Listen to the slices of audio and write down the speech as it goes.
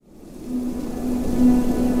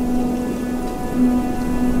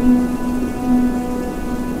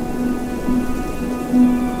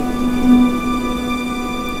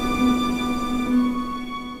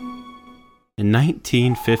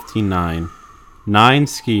1959, 9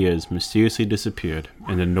 skiers mysteriously disappeared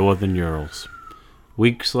in the northern Urals.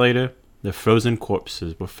 Weeks later, their frozen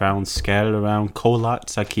corpses were found scattered around Kholat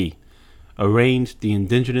Saki, a range the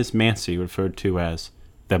indigenous Mansi referred to as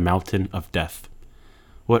the Mountain of Death.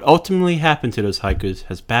 What ultimately happened to those hikers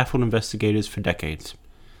has baffled investigators for decades.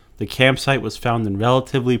 The campsite was found in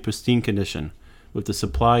relatively pristine condition, with the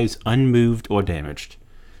supplies unmoved or damaged.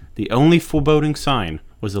 The only foreboding sign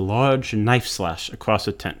was a large knife slash across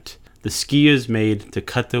the tent the skiers made to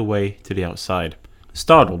cut their way to the outside.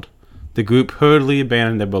 Startled, the group hurriedly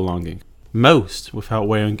abandoned their belongings, most without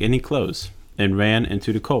wearing any clothes, and ran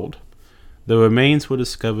into the cold. The remains were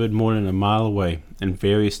discovered more than a mile away in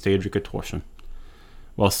various stages of contortion.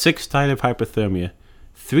 While 6 died of hypothermia,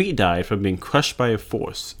 3 died from being crushed by a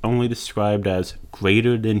force only described as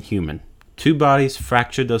greater than human. 2 bodies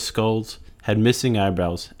fractured their skulls, had missing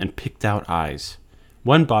eyebrows, and picked out eyes.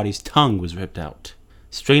 1 body's tongue was ripped out.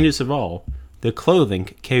 Strangest of all, their clothing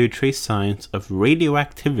carried trace signs of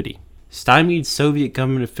radioactivity. Stymied Soviet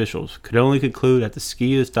government officials could only conclude that the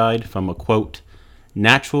skiers died from a, quote,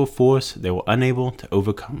 natural force they were unable to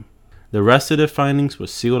overcome. The rest of their findings were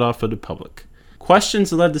sealed off for the public.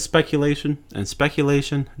 Questions led to speculation, and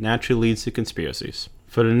speculation naturally leads to conspiracies.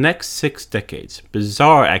 For the next 6 decades,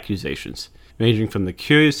 bizarre accusations, ranging from the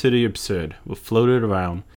curious to the absurd, were floated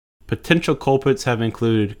around. Potential culprits have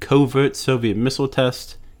included covert Soviet missile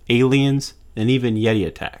tests, aliens, and even Yeti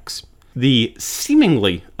attacks. The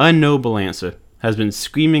seemingly unknowable answer has been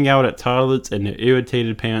screaming out at toddlers and their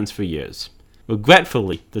irritated parents for years.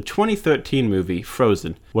 Regretfully, the 2013 movie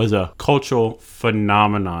Frozen was a cultural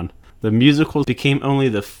phenomenon. The musical became only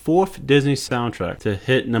the 4th Disney soundtrack to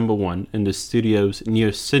hit number 1 in the studio's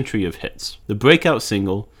near century of hits. The breakout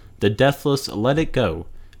single, the deathless Let It Go,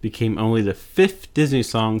 became only the 5th Disney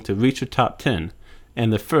song to reach the top 10,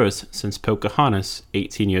 and the first since Pocahontas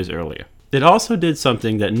 18 years earlier. It also did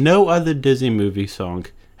something that no other Disney movie song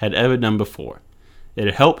had ever done before.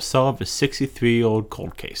 It helped solve a 63-year-old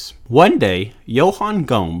cold case. One day, Johann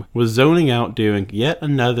Gohm was zoning out during yet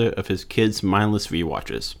another of his kids' mindless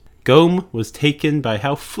rewatches. Gohm was taken by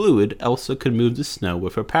how fluid Elsa could move the snow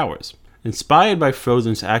with her powers. Inspired by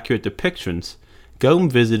Frozen's accurate depictions, Gohm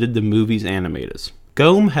visited the movie's animators.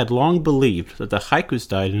 Gohm had long believed that the hikers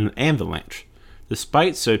died in an avalanche,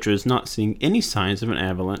 despite searchers not seeing any signs of an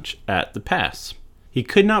avalanche at the pass. He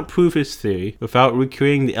could not prove his theory without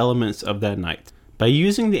recreating the elements of that night. By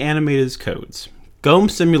using the animators' codes,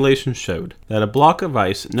 Gohm's simulation showed that a block of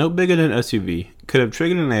ice no bigger than an SUV could have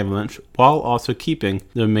triggered an avalanche while also keeping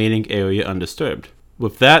the remaining area undisturbed.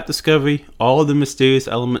 With that discovery, all of the mysterious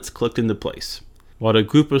elements clicked into place. While the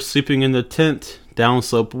group was sleeping in the tent,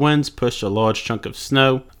 downslope winds pushed a large chunk of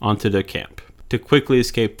snow onto their camp. To quickly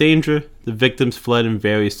escape danger, the victims fled in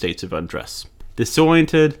various states of undress.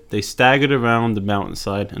 Disoriented, they staggered around the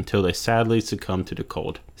mountainside until they sadly succumbed to the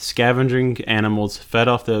cold. Scavenging animals fed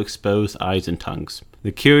off their exposed eyes and tongues.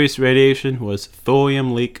 The curious radiation was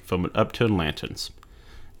thorium leak from upturned lanterns.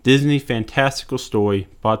 Disney's fantastical story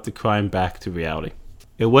brought the crime back to reality.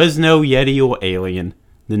 It was no Yeti or alien.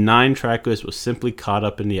 The 9 trackers were simply caught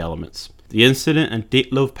up in the elements. The incident in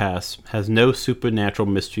Dietlov Pass has no supernatural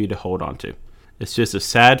mystery to hold on to. It's just a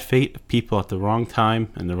sad fate of people at the wrong time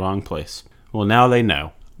and the wrong place. Well, now they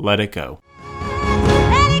know. Let it go.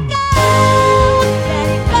 Let it go, let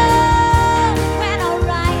it go. When I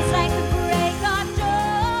rise like the break of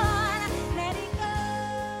dawn. Let it go,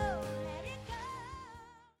 let it go.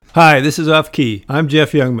 Hi, this is Off Key. I'm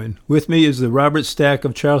Jeff Youngman. With me is the Robert Stack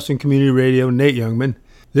of Charleston Community Radio, Nate Youngman.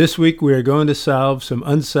 This week we are going to solve some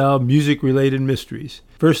unsolved music-related mysteries.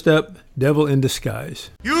 First up, Devil in Disguise.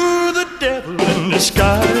 You're the devil in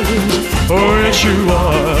disguise. Oh, yes, you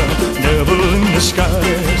are. Devil in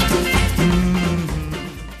disguise.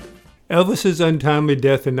 Elvis's untimely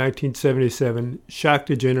death in 1977 shocked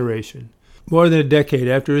a generation. More than a decade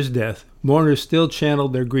after his death, mourners still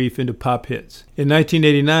channeled their grief into pop hits. In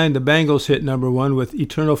 1989, the Bangles hit number 1 with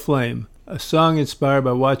Eternal Flame, a song inspired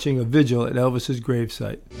by watching a vigil at Elvis's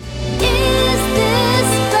gravesite. Is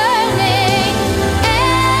this burning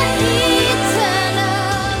eternal?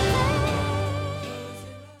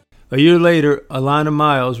 A year later, Alana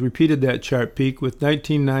Miles repeated that chart peak with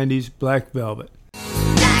 1990's Black Velvet.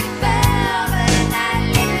 Black velvet and that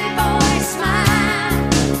little boy smile.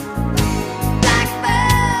 Black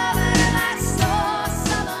velvet, I saw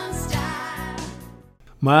southern style.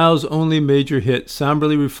 Miles' only major hit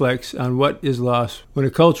somberly reflects on what is lost when a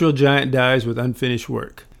cultural giant dies with unfinished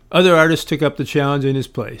work. Other artists took up the challenge in his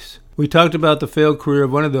place. We talked about the failed career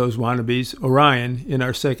of one of those wannabes, Orion, in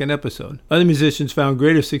our second episode. Other musicians found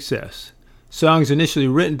greater success. Songs initially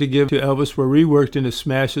written to give to Elvis were reworked into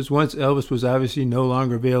smashes once Elvis was obviously no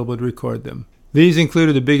longer available to record them. These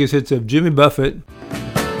included the biggest hits of Jimmy Buffett,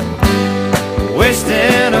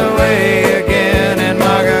 Wasting away again in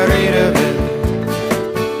Margaritaville.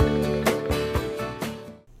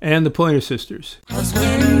 and the Pointer Sisters. 'Cause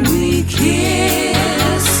when we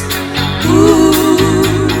kiss,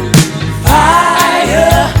 ooh,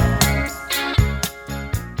 fire.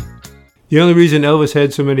 The only reason Elvis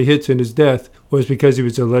had so many hits in his death was because he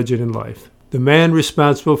was a legend in life. The man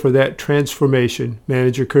responsible for that transformation,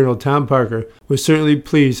 manager Colonel Tom Parker, was certainly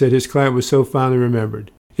pleased that his client was so fondly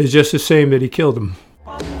remembered. It's just a shame that he killed him.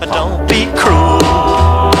 Don't be cruel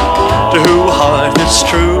to who heart is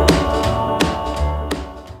true.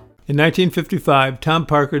 In 1955, Tom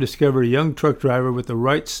Parker discovered a young truck driver with the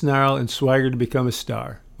right snarl and swagger to become a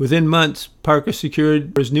star. Within months, Parker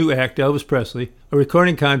secured for his new act, Elvis Presley, a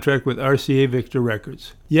recording contract with RCA Victor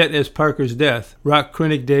Records. Yet, as Parker's death, rock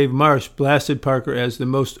critic Dave Marsh blasted Parker as the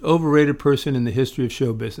most overrated person in the history of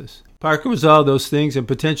show business. Parker was all those things and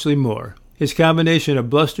potentially more. His combination of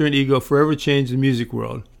bluster and ego forever changed the music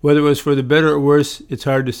world. Whether it was for the better or worse, it's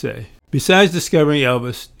hard to say. Besides discovering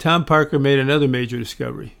Elvis, Tom Parker made another major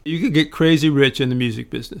discovery. You could get crazy rich in the music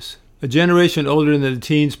business. A generation older than the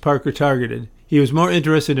teens Parker targeted, he was more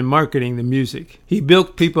interested in marketing than music. He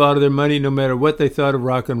bilked people out of their money no matter what they thought of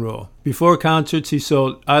rock and roll. Before concerts, he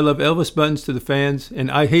sold I Love Elvis buttons to the fans and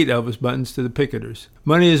I Hate Elvis buttons to the picketers.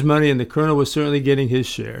 Money is money, and the Colonel was certainly getting his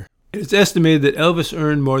share. It's estimated that Elvis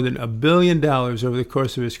earned more than $1 billion over the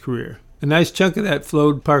course of his career. A nice chunk of that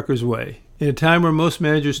flowed Parker's way. In a time where most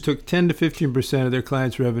managers took 10 to 15% of their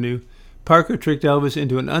clients' revenue, Parker tricked Elvis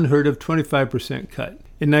into an unheard of 25% cut.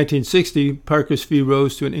 In 1960, Parker's fee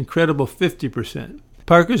rose to an incredible 50%.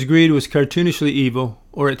 Parker's greed was cartoonishly evil,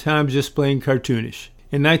 or at times just plain cartoonish.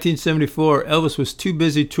 In 1974, Elvis was too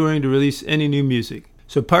busy touring to release any new music,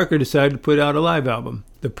 so Parker decided to put out a live album.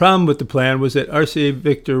 The problem with the plan was that RCA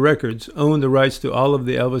Victor Records owned the rights to all of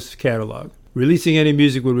the Elvis catalog. Releasing any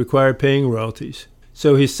music would require paying royalties,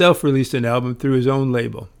 so he self-released an album through his own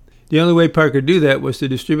label. The only way Parker could do that was to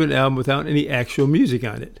distribute an album without any actual music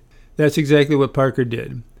on it. That's exactly what Parker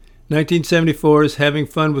did. 1974 is Having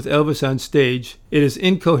Fun with Elvis on Stage. It is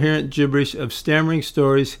incoherent gibberish of stammering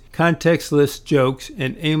stories, contextless jokes,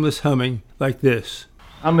 and aimless humming like this.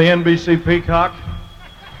 I'm the NBC Peacock.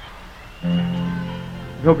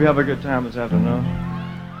 Hope you have a good time this afternoon.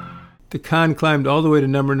 The con climbed all the way to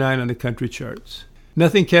number 9 on the country charts.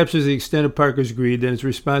 Nothing captures the extent of Parker's greed than his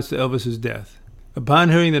response to Elvis's death. Upon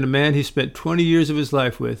hearing that a man he spent 20 years of his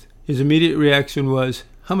life with, his immediate reaction was,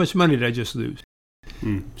 "How much money did I just lose?"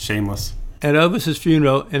 Shameless. At Elvis's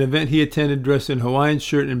funeral, an event he attended dressed in Hawaiian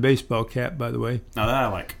shirt and baseball cap, by the way, Now that I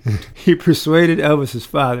like. he persuaded Elvis's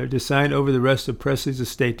father to sign over the rest of Presley's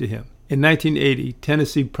estate to him. In 1980,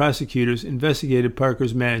 Tennessee prosecutors investigated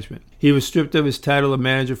Parker's management. He was stripped of his title of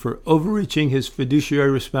manager for overreaching his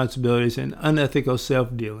fiduciary responsibilities and unethical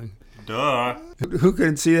self-dealing. Duh. Who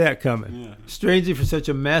couldn't see that coming? Yeah. Strangely, for such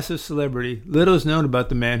a massive celebrity, little is known about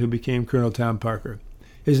the man who became Colonel Tom Parker.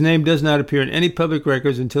 His name does not appear in any public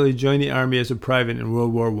records until he joined the Army as a private in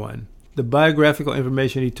World War I. The biographical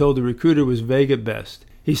information he told the recruiter was vague at best.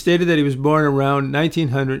 He stated that he was born around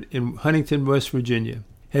 1900 in Huntington, West Virginia.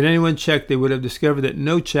 Had anyone checked, they would have discovered that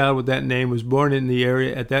no child with that name was born in the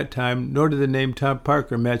area at that time, nor did the name Tom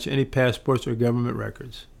Parker match any passports or government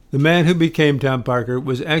records. The man who became Tom Parker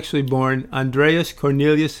was actually born Andreas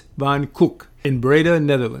Cornelius van Kook in Breda,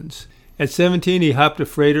 Netherlands. At 17, he hopped a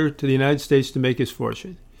freighter to the United States to make his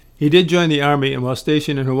fortune. He did join the Army, and while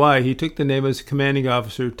stationed in Hawaii, he took the name of his commanding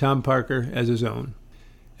officer, Tom Parker, as his own.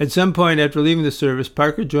 At some point after leaving the service,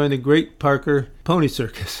 Parker joined the Great Parker Pony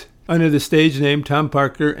Circus under the stage name Tom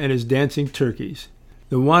Parker and his Dancing Turkeys.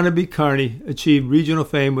 The wannabe carny achieved regional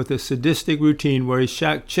fame with a sadistic routine where he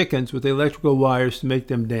shocked chickens with electrical wires to make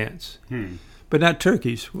them dance. But not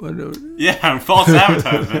turkeys. Yeah, false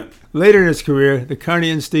advertisement. Later in his career, the carny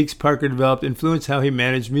instincts Parker developed influenced how he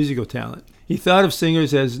managed musical talent. He thought of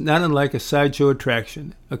singers as not unlike a sideshow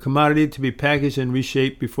attraction, a commodity to be packaged and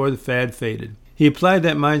reshaped before the fad faded. He applied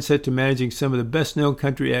that mindset to managing some of the best-known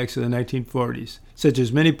country acts of the 1940s, such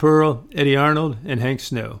as Minnie Pearl, Eddie Arnold, and Hank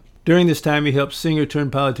Snow. During this time, he helped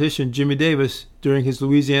singer-turned-politician Jimmy Davis during his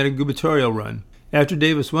Louisiana gubernatorial run. After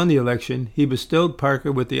Davis won the election, he bestowed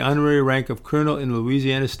Parker with the honorary rank of colonel in the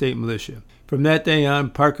Louisiana State Militia. From that day on,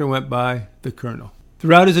 Parker went by the Colonel.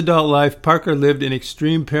 Throughout his adult life, Parker lived in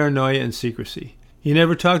extreme paranoia and secrecy. He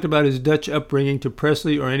never talked about his Dutch upbringing to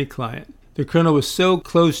Presley or any client. The Colonel was so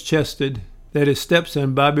close-chested that his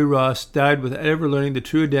stepson, Bobby Ross, died without ever learning the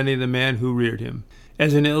true identity of the man who reared him.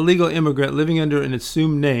 As an illegal immigrant living under an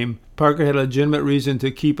assumed name, Parker had a legitimate reason to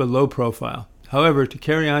keep a low profile. However, to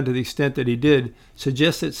carry on to the extent that he did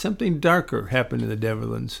suggests that something darker happened in the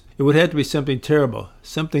Netherlands. It would have to be something terrible,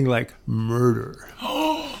 something like murder.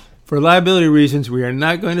 For liability reasons, we are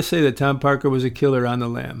not going to say that Tom Parker was a killer on the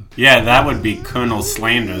lam. Yeah, that would be Colonel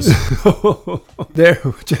Slanders. There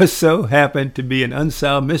just so happened to be an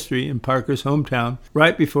unsolved mystery in Parker's hometown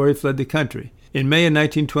right before he fled the country. In May of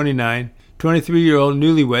 1929, 23-year-old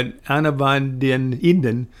newlywed Anna van den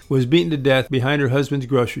Eden was beaten to death behind her husband's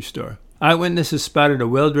grocery store. Eyewitnesses spotted a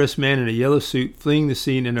well-dressed man in a yellow suit fleeing the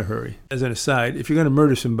scene in a hurry. As an aside, if you're going to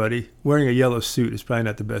murder somebody, wearing a yellow suit is probably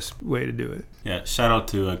not the best way to do it. Yeah, shout out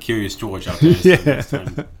to Curious George out there.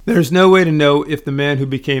 Yeah. There's no way to know if the man who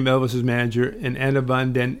became Elvis's manager and Anna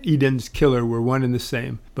van den Eden's killer were one and the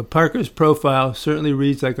same, but Parker's profile certainly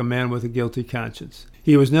reads like a man with a guilty conscience.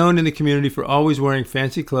 He was known in the community for always wearing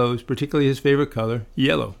fancy clothes, particularly his favorite color,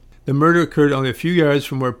 yellow. The murder occurred only a few yards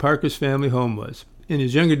from where Parker's family home was. In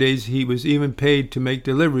his younger days, he was even paid to make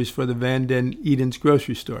deliveries for the Van den Eden's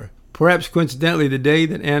grocery store. Perhaps coincidentally, the day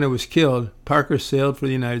that Anna was killed, Parker sailed for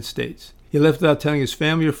the United States. He left without telling his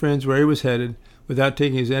family or friends where he was headed, without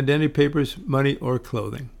taking his identity papers, money, or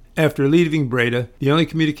clothing. After leaving Breda, the only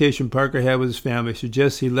communication Parker had with his family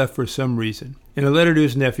suggests he left for some reason. In a letter to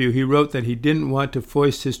his nephew, he wrote that he didn't want to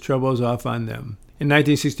foist his troubles off on them. In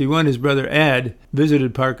 1961, his brother Ad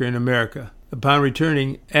visited Parker in America. Upon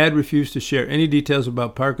returning, Ad refused to share any details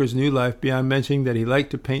about Parker's new life beyond mentioning that he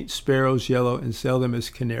liked to paint sparrows yellow and sell them as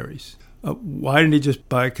canaries. Why didn't he just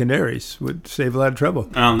buy canaries? Would save a lot of trouble.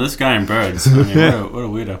 This guy and birds. I mean, what a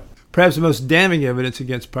weirdo. Perhaps the most damning evidence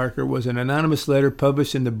against Parker was an anonymous letter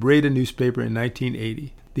published in the Breda newspaper in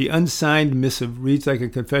 1980. The unsigned missive reads like a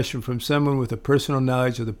confession from someone with a personal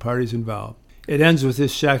knowledge of the parties involved. It ends with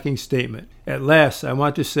this shocking statement. At last, I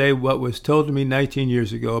want to say what was told to me 19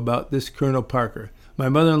 years ago about this Colonel Parker. My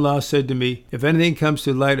mother-in-law said to me, if anything comes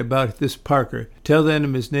to light about this Parker, tell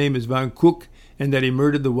them his name is Van Kook and that he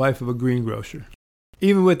murdered the wife of a greengrocer.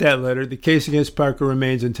 Even with that letter, the case against Parker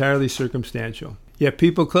remains entirely circumstantial. Yet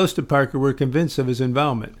people close to Parker were convinced of his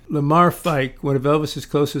involvement. Lamar Fike, one of Elvis's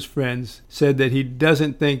closest friends, said that he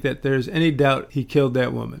doesn't think that there is any doubt he killed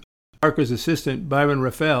that woman. Parker's assistant, Byron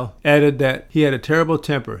Raphael, added that he had a terrible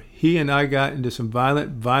temper. He and I got into some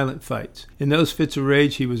violent fights. In those fits of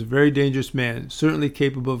rage, he was a very dangerous man, certainly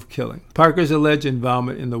capable of killing. Parker's alleged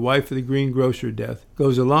involvement in the wife of the greengrocer death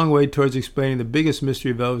goes a long way towards explaining the biggest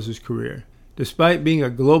mystery of Elvis's career. Despite being a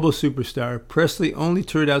global superstar, Presley only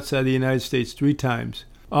toured outside the United States 3 times,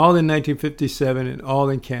 all in 1957 and all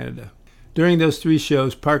in Canada. During those 3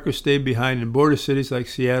 shows, Parker stayed behind in border cities like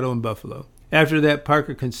Seattle and Buffalo. After that,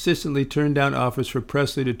 Parker consistently turned down offers for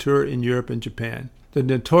Presley to tour in Europe and Japan. The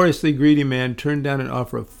notoriously greedy man turned down an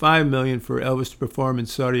offer of $5 million for Elvis to perform in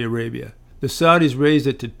Saudi Arabia. The Saudis raised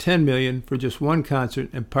it to $10 million for just one concert,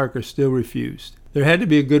 and Parker still refused. There had to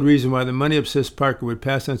be a good reason why the money-obsessed Parker would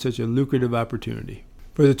pass on such a lucrative opportunity.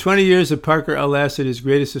 For the 20 years that Parker outlasted his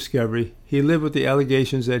greatest discovery, he lived with the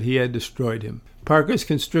allegations that he had destroyed him. Parker's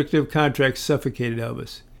constrictive contracts suffocated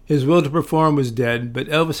Elvis. His will to perform was dead, but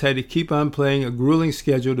Elvis had to keep on playing a grueling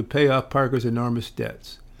schedule to pay off Parker's enormous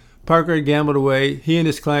debts. Parker had gambled away he and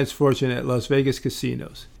his client's fortune at Las Vegas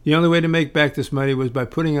casinos. The only way to make back this money was by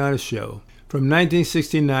putting on a show. From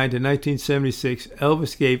 1969 to 1976,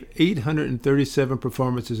 Elvis gave 837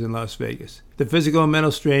 performances in Las Vegas. The physical and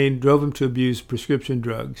mental strain drove him to abuse prescription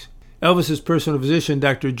drugs. Elvis's personal physician,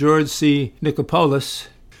 Dr. George C. Nicopolis,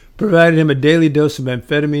 provided him a daily dose of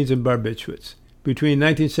amphetamines and barbiturates. Between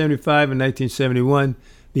 1975 and 1971,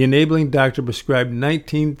 the enabling doctor prescribed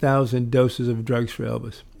 19,000 doses of drugs for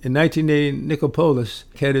Elvis. In 1980, Nicopolis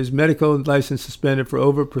had his medical license suspended for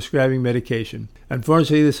over-prescribing medication.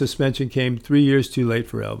 Unfortunately, the suspension came 3 years too late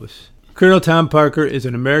for Elvis. Colonel Tom Parker is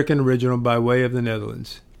an American original by way of the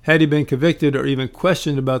Netherlands. Had he been convicted or even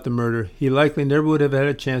questioned about the murder, he likely never would have had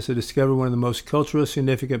a chance to discover one of the most culturally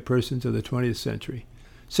significant persons of the 20th century.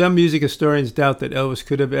 Some music historians doubt that Elvis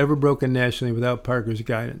could have ever broken nationally without Parker's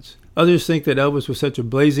guidance. Others think that Elvis was such a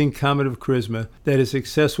blazing comet of charisma that his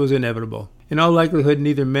success was inevitable. In all likelihood,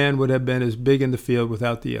 neither man would have been as big in the field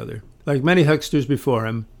without the other. Like many hucksters before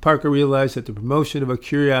him, Parker realized that the promotion of a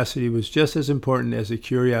curiosity was just as important as the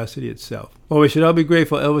curiosity itself. While we should all be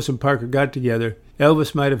grateful Elvis and Parker got together,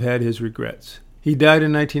 Elvis might have had his regrets. He died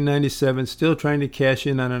in 1997, still trying to cash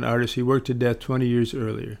in on an artist he worked to death 20 years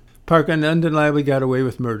earlier. Parker undeniably got away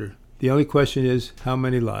with murder. The only question is, how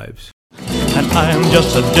many lives? And I'm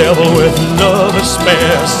just a devil with love to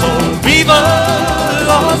spare. So viva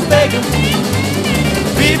Las Vegas,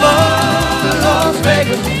 viva Las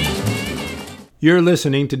Vegas. You're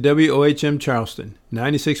listening to WOHM Charleston,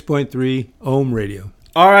 96.3 Ohm Radio.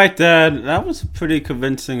 All right, Dad. That was a pretty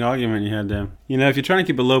convincing argument you had there. You know, if you're trying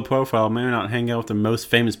to keep a low profile, maybe not hang out with the most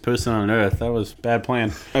famous person on earth. That was a bad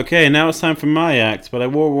plan. Okay, now it's time for my act, but I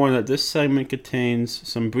will warn that this segment contains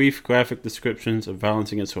some brief graphic descriptions of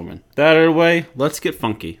violence against women. That out of the way, let's get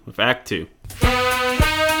funky with Act 2.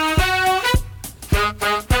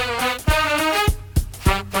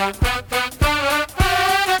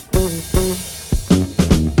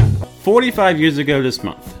 "45 years ago this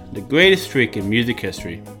month, the greatest streak in music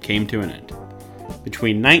history came to an end.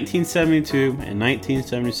 Between 1972 and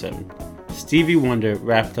 1977, Stevie Wonder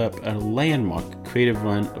wrapped up a landmark creative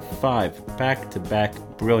run of 5 back-to-back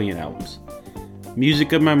brilliant albums.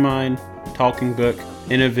 Music of My Mind, Talking Book,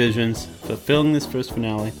 Inner Visions, Fulfilling This First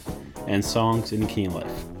Finale, and Songs in Key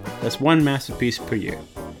Life. That's one masterpiece per year.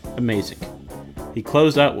 Amazing. He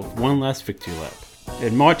closed out with one last victory lap.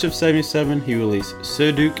 In March of '77, he released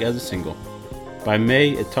Sir Duke as a single. By May,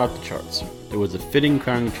 it topped the charts. It was a fitting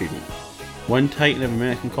crowning achievement. One titan of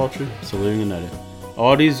American culture saluting another.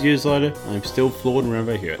 All these years later, I am still floored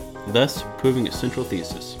whenever I hear it, thus proving its central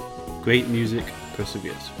thesis. Great music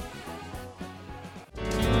perseveres.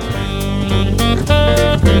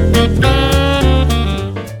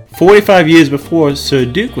 45 years before Sir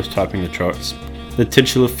Duke was topping the charts, the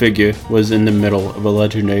titular figure was in the middle of a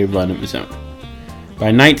legendary run of his own.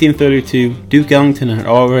 By 1932, Duke Ellington had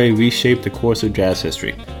already reshaped the course of jazz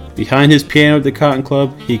history. Behind his piano at the Cotton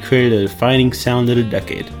Club, he created a defining sound of the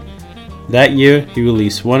decade. That year, he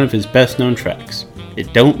released one of his best-known tracks,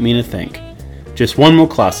 It Don't Mean a Thing. Just one more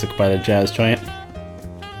classic by the jazz giant.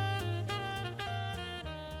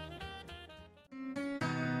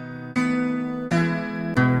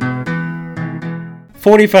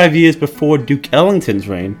 "45 years before Duke Ellington's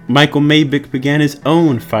reign, Michael Maybick began his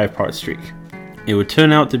own 5-part streak. It would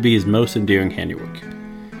turn out to be his most enduring handiwork.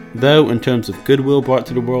 Though, in terms of goodwill brought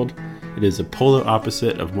to the world, it is the polar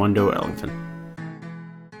opposite of Wendell Ellington.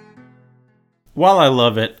 While I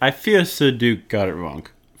love it, I fear Sir Duke got it wrong.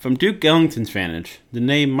 From Duke Ellington's vantage, the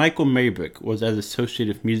name Michael Maybick was as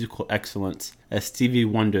associated with musical excellence as Stevie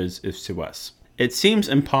Wonder's is to us. It seems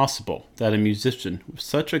impossible that a musician with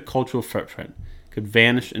such a cultural footprint could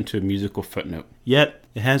vanish into a musical footnote. Yet,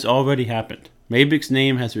 it has already happened. Maybick's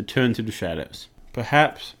name has returned to the shadows.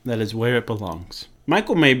 Perhaps that is where it belongs.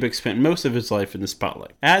 Michael Maybick spent most of his life in the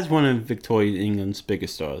spotlight. As one of Victorian England's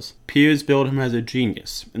biggest stars, peers billed him as a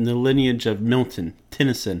genius in the lineage of Milton,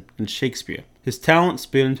 Tennyson, and Shakespeare. His talent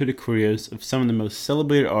spanned into the careers of some of the most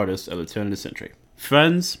celebrated artists of the turn of the century.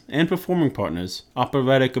 Friends and performing partners,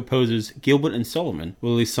 operatic composers Gilbert and Sullivan,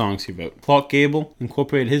 released songs he wrote. Clark Gable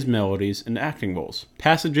incorporated his melodies into acting roles.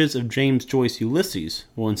 Passages of James Joyce's Ulysses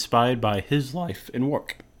were inspired by his life and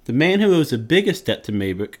work. The man who owes the biggest debt to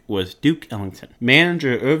Maybick was Duke Ellington.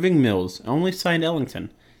 Manager Irving Mills only signed Ellington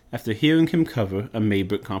after hearing him cover a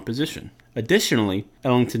Maybick composition. Additionally,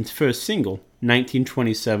 Ellington's first single,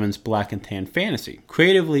 1927's Black and Tan Fantasy,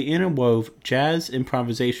 creatively interwove jazz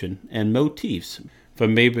improvisation and motifs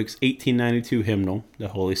from Maybick's 1892 hymnal, The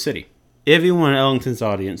Holy City. Everyone in Ellington's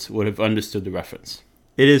audience would have understood the reference.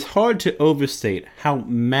 It is hard to overstate how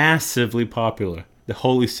massively popular The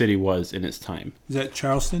Holy City was in its time. Is that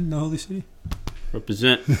Charleston, the Holy City?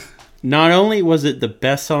 Represent. Not only was it the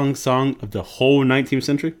best-selling song of the whole 19th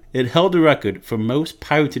century, it held the record for most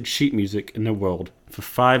pirated sheet music in the world for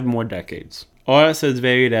 5 more decades. Artists as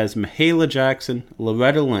varied as Mahalia Jackson,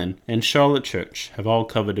 Loretta Lynn, and Charlotte Church have all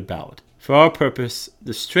covered the ballad. For our purpose,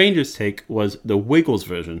 the Strangers' take was the Wiggles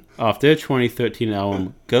version off their 2013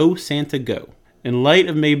 album Go Santa Go. In light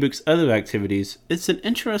of Maybick's other activities, it's an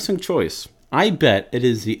interesting choice. I bet it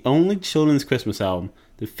is the only children's Christmas album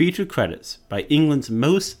to feature credits by England's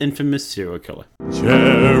most infamous serial killer.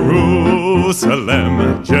 Jerusalem,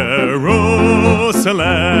 Jerusalem,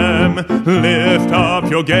 lift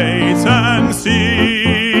up your gates and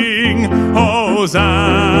sing,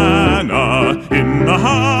 Hosanna in the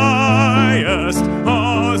highest,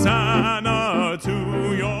 Hosanna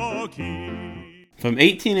to your King. From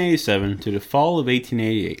 1887 to the fall of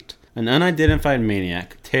 1888, an unidentified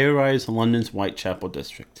maniac terrorized London's Whitechapel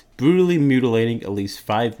district, brutally mutilating at least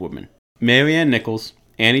 5 women. Marianne Nichols,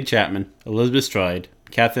 Annie Chapman, Elizabeth Stride,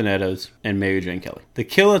 Catherine Eddowes, and Mary Jane Kelly. The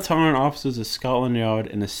killer taunted officers of Scotland Yard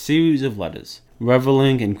in a series of letters,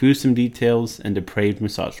 reveling in gruesome details and depraved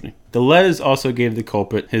misogyny. The letters also gave the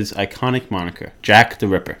culprit his iconic moniker, Jack the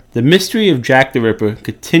Ripper. The mystery of Jack the Ripper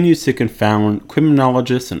continues to confound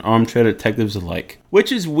criminologists and armchair detectives alike,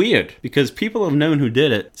 which is weird because people have known who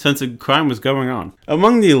did it since the crime was going on.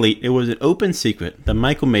 Among the elite, it was an open secret that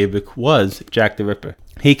Michael Maybrick was Jack the Ripper.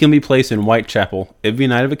 He can be placed in Whitechapel every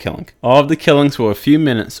night of a killing. All of the killings were a few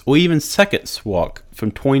minutes or even seconds walk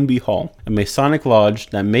from Toynbee Hall, a Masonic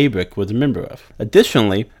lodge that Maybrick was a member of.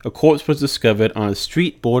 Additionally, a corpse was discovered on a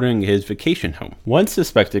street bordering his vacation home. One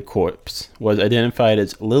suspected corpse was identified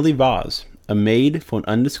as Lily Vaz, a maid for an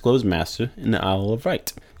undisclosed master in the Isle of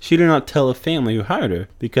Wight. She did not tell a family who hired her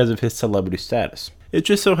because of his celebrity status. It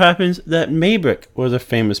just so happens that Maybrick was a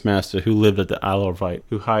famous master who lived at the Isle of Wight,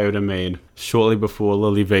 who hired a maid shortly before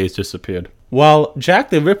Lily Vaz disappeared. While Jack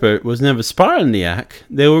the Ripper was never spotted in the act,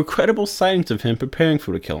 there were credible sightings of him preparing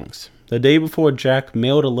for the killings. The day before Jack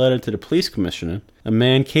mailed a letter to the police commissioner, a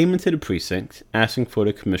man came into the precinct asking for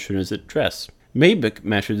the commissioner's address. Maybrick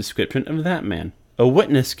matched the description of that man. A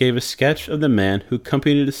witness gave a sketch of the man who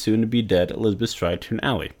accompanied the soon-to-be-dead Elizabeth Stride to an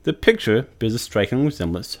alley. The picture bears a striking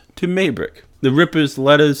resemblance to Maybrick. The Ripper's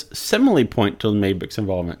letters similarly point to Maybrick's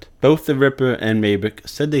involvement. Both the Ripper and Maybrick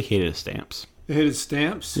said they hated stamps. They hated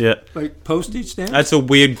stamps? Yeah. Like postage stamps? That's a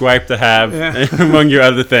weird gripe to have Yeah. among your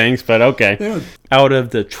other things, but okay. Yeah. Out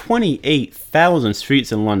of the 28,000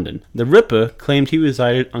 streets in London, the Ripper claimed he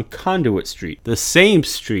resided on Conduit Street, the same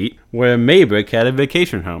street where Maybrick had a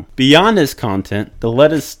vacation home. Beyond this content, the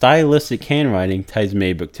letter's stylistic handwriting ties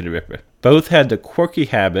Maybrick to the Ripper. Both had the quirky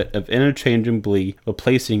habit of interchangeably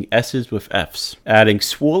replacing S's with F's, adding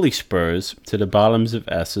swirly spurs to the bottoms of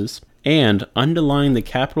S's, and underlying the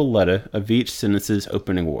capital letter of each sentence's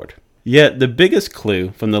opening word. Yet the biggest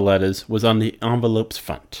clue from the letters was on the envelope's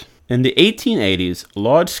front. In the 1880s,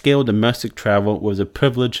 large-scale domestic travel was a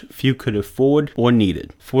privilege few could afford or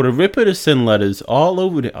needed. For the Ripper to send letters all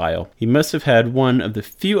over the Isle, he must have had one of the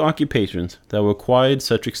few occupations that required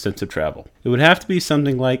such extensive travel. It would have to be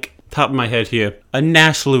something like, top of my head here, a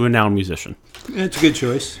nationally renowned musician. That's a good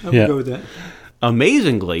choice. I would Yeah. go with that.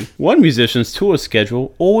 Amazingly, one musician's tour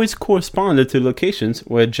schedule always corresponded to locations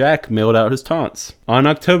where Jack mailed out his taunts. On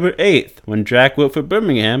October 8th, when Jack wrote for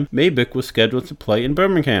Birmingham, Maybrick was scheduled to play in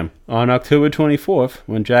Birmingham. On October 24th,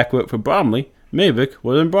 when Jack wrote for Bromley, Maybrick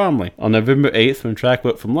was in Bromley. On November 8th, when Jack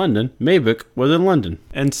wrote from London, Maybrick was in London.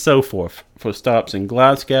 And so forth, for stops in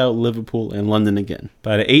Glasgow, Liverpool, and London again.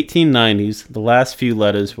 By the 1890s, the last few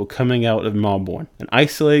letters were coming out of Melbourne, an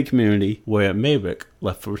isolated community where Maybrick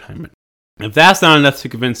left for retirement. If that's not enough to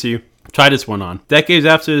convince you, try this one on. Decades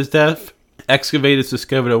after his death, excavators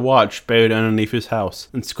discovered a watch buried underneath his house,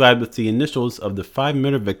 inscribed with the initials of the 5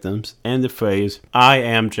 murder victims and the phrase, "I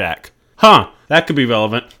am Jack." Huh, that could be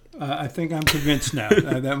relevant. I think I'm convinced now.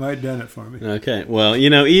 That might have done it for me. Okay, well,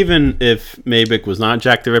 even if Maybrick was not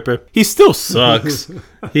Jack the Ripper, he still sucks.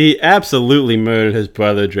 He absolutely murdered his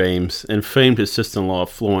brother James and framed his sister-in-law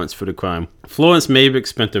Florence for the crime. Florence Maybrick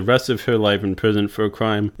spent the rest of her life in prison for a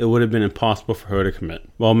crime it would have been impossible for her to commit,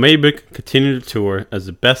 while Maybrick continued to tour as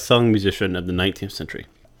the best-selling musician of the 19th century.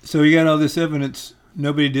 So you got all this evidence.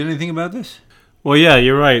 Nobody did anything about this? Well, yeah,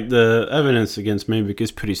 you're right. The evidence against Maybrick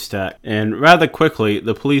is pretty stacked. And rather quickly,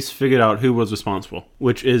 the police figured out who was responsible,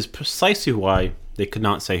 which is precisely why they could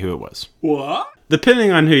not say who it was. What? Depending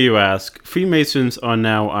on who you ask, Freemasons are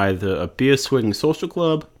now either a beer-swinging social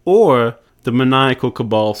club or the maniacal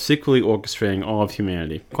cabal secretly orchestrating all of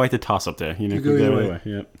humanity. Quite the toss-up there. Could Could go go either either way. way.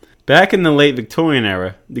 Yep. Back in the late Victorian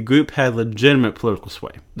era, the group had legitimate political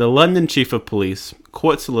sway. The London chief of police,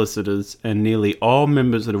 court solicitors, and nearly all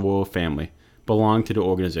members of the royal family belonged to the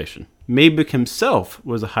organization. Maybrick himself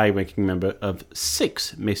was a high-ranking member of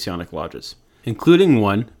 6 Masonic lodges, including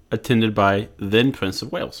one attended by then Prince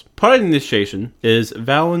of Wales. Part of the initiation is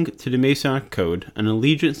vowing to the Masonic Code an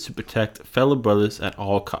allegiance to protect fellow brothers at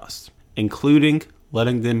all costs, including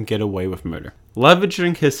letting them get away with murder.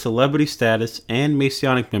 Leveraging his celebrity status and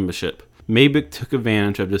Masonic membership, Maybrick took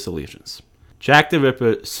advantage of this allegiance. Jack the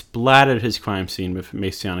Ripper splattered his crime scene with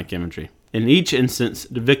Masonic imagery. In each instance,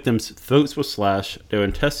 the victims' throats were slashed, their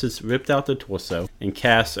intestines ripped out the torso, and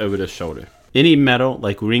cast over the shoulder. Any metal,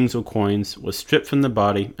 like rings or coins, was stripped from the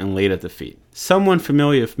body and laid at the feet. Someone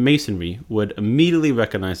familiar with Masonry would immediately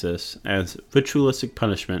recognize this as ritualistic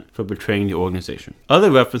punishment for betraying the organization.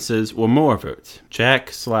 Other references were more overt.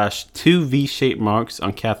 Jack slashed 2 V-shaped marks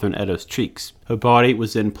on Catherine Eddowes' cheeks. Her body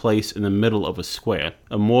was then placed in the middle of a square,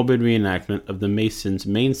 a morbid reenactment of the Mason's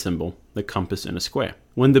main symbol, the compass in a square.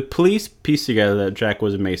 When the police pieced together that Jack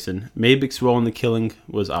was a Mason, Maybrick's role in the killing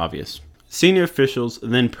was obvious. Senior officials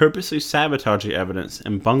then purposely sabotaged the evidence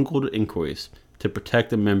and bungled inquiries, to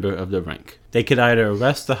protect a member of the rank. They could either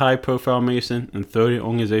arrest the high-profile Mason and throw the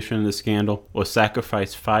organization in the scandal, or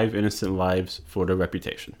sacrifice 5 innocent lives for their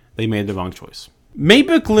reputation. They made the wrong choice.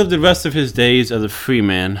 Maybrick lived the rest of his days as a free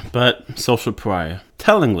man, but social pariah.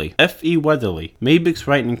 Tellingly, F.E. Weatherly, Maybrick's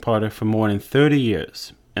writing partner for more than 30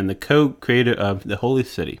 years, and the co-creator of The Holy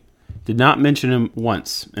City, did not mention him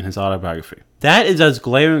once in his autobiography. That is as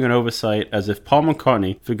glaring an oversight as if Paul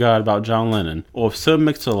McCartney forgot about John Lennon, or if Sir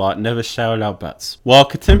Mix-a-Lot never shouted out Butts. While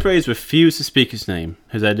contemporaries refuse to speak his name,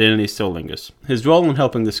 his identity still lingers. His role in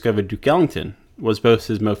helping discover Duke Ellington was both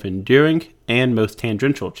his most enduring and most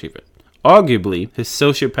tangential achievement. Arguably, his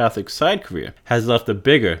sociopathic side career has left a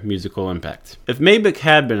bigger musical impact. If Maybrick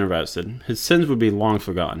had been arrested, his sins would be long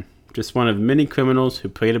forgotten. Just one of many criminals who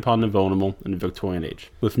preyed upon the vulnerable in the Victorian age.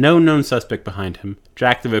 With no known suspect behind him,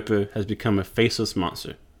 Jack the Ripper has become a faceless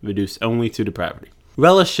monster, reduced only to depravity.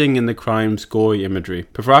 Relishing in the crime's gory imagery,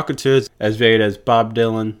 provocateurs as varied as Bob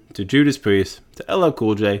Dylan, to Judas Priest, to LL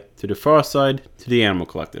Cool J, to The Far Side, to The Animal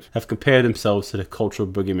Collective, have compared themselves to the cultural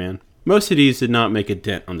boogeyman. Most of these did not make a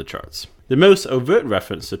dent on the charts. The most overt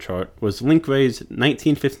reference to the chart was Link Wray's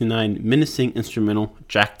 1959 menacing instrumental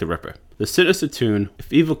Jack the Ripper. The sinister tune,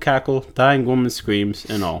 If Evil Cackle, Dying Woman Screams,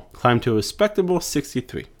 and all, climbed to a respectable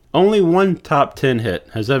 63. Only one top 10 hit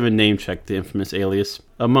has ever name-checked the infamous alias.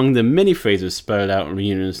 Among the many phrases spelled out in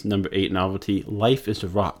Reunion's number 8 novelty, Life is a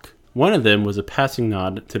Rock. One of them was a passing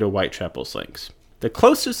nod to the Whitechapel slangs. The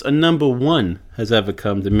closest a number 1 has ever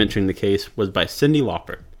come to mentioning the case was by Cyndi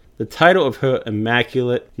Lauper. The title of her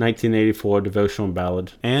immaculate 1984 devotional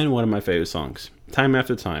ballad, and one of my favorite songs, Time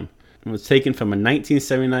After Time, was taken from a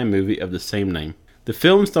 1979 movie of the same name. The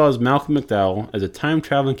film stars Malcolm McDowell as a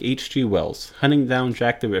time-traveling H.G. Wells hunting down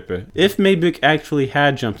Jack the Ripper. If Maybrick actually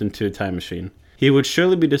had jumped into a time machine, he would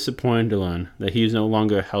surely be disappointed to learn that he is no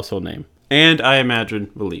longer a household name. And, I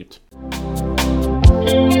imagine, relieved.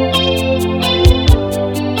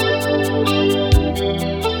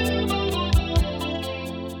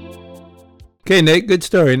 Okay, Nate, good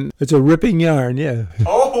story. It's a ripping yarn, yeah.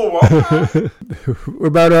 Oh, wow. We're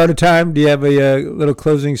about out of time. Do you have a little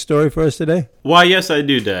closing story for us today? Why, yes, I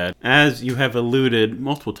do, Dad. As you have alluded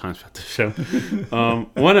multiple times throughout the show,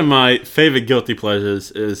 one of my favorite guilty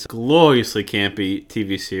pleasures is gloriously campy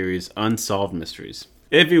TV series Unsolved Mysteries.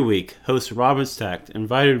 Every week, host Robin Stack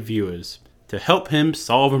invited viewers to help him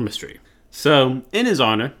solve a mystery. So, in his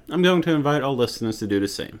honor, I'm going to invite all listeners to do the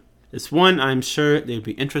same. It's one I'm sure they'd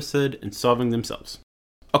be interested in solving themselves.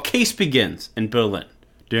 A case begins in Berlin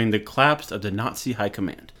during the collapse of the Nazi high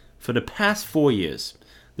command. For the past 4 years,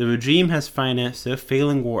 the regime has financed their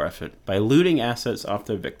failing war effort by looting assets off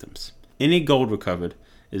their victims. Any gold recovered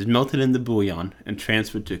is melted in the bullion and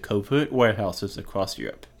transferred to covert warehouses across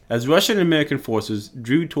Europe. As Russian and American forces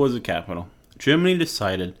drew towards the capital, Germany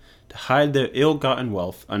decided to hide their ill-gotten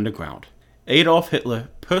wealth underground. Adolf Hitler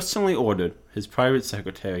personally ordered his private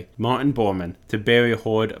secretary, Martin Bormann, to bury a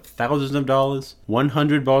hoard of thousands of dollars,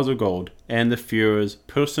 100 bars of gold, and the Fuhrer's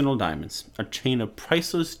personal diamonds, a chain of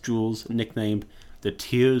priceless jewels nicknamed the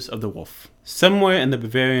Tears of the Wolf. Somewhere in the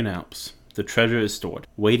Bavarian Alps, the treasure is stored,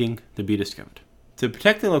 waiting to be discovered. To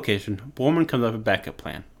protect the location, Bormann comes up with a backup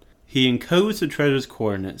plan. He encodes the treasure's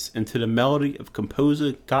coordinates into the melody of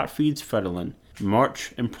composer Gottfried Fridolin,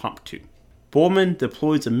 March Impromptu. Bormann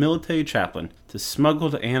deploys a military chaplain to smuggle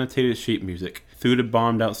the annotated sheet music through the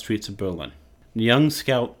bombed-out streets of Berlin. The young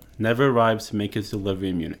scout never arrives to make his delivery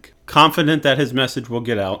in Munich. Confident that his message will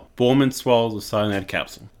get out, Bormann swallows a cyanide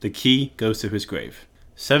capsule. The key goes to his grave.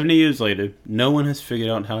 70 years later, no one has figured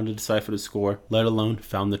out how to decipher the score, let alone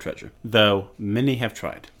found the treasure, though many have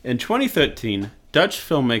tried. In 2013, Dutch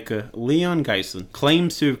filmmaker Leon Gijssen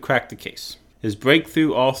claims to have cracked the case. His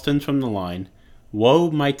breakthrough all stems from the line,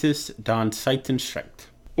 Wo Mites dan Seiten streckt,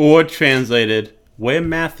 or translated, Where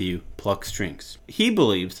Matthew Plucks Strings. He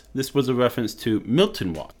believes this was a reference to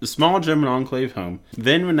Miltonwatt, the small German enclave home,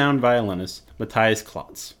 then renowned violinist Matthias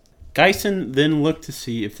Klotz. Gijssen then looked to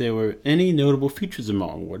see if there were any notable features of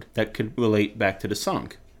Miltonwatt that could relate back to the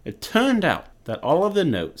song. It turned out that all of the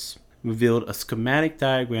notes revealed a schematic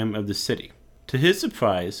diagram of the city. To his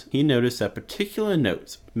surprise, he noticed that particular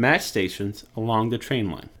notes matched stations along the train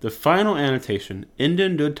line. The final annotation, in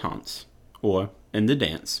den Tanz, or in the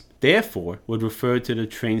dance, therefore would refer to the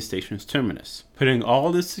train station's terminus. Putting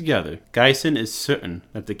all this together, Gijssen is certain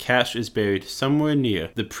that the cache is buried somewhere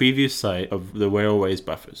near the previous site of the railway's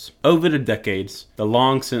buffers. Over the decades, the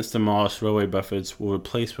long since demolished railway buffers were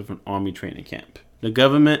replaced with an army training camp. The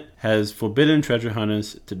government has forbidden treasure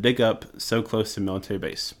hunters to dig up so close to military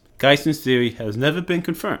base. Gijssen's theory has never been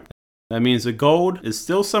confirmed. That means the gold is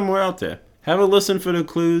still somewhere out there. Have a listen for the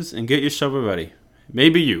clues and get your shovel ready.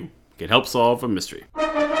 Maybe you can help solve a mystery.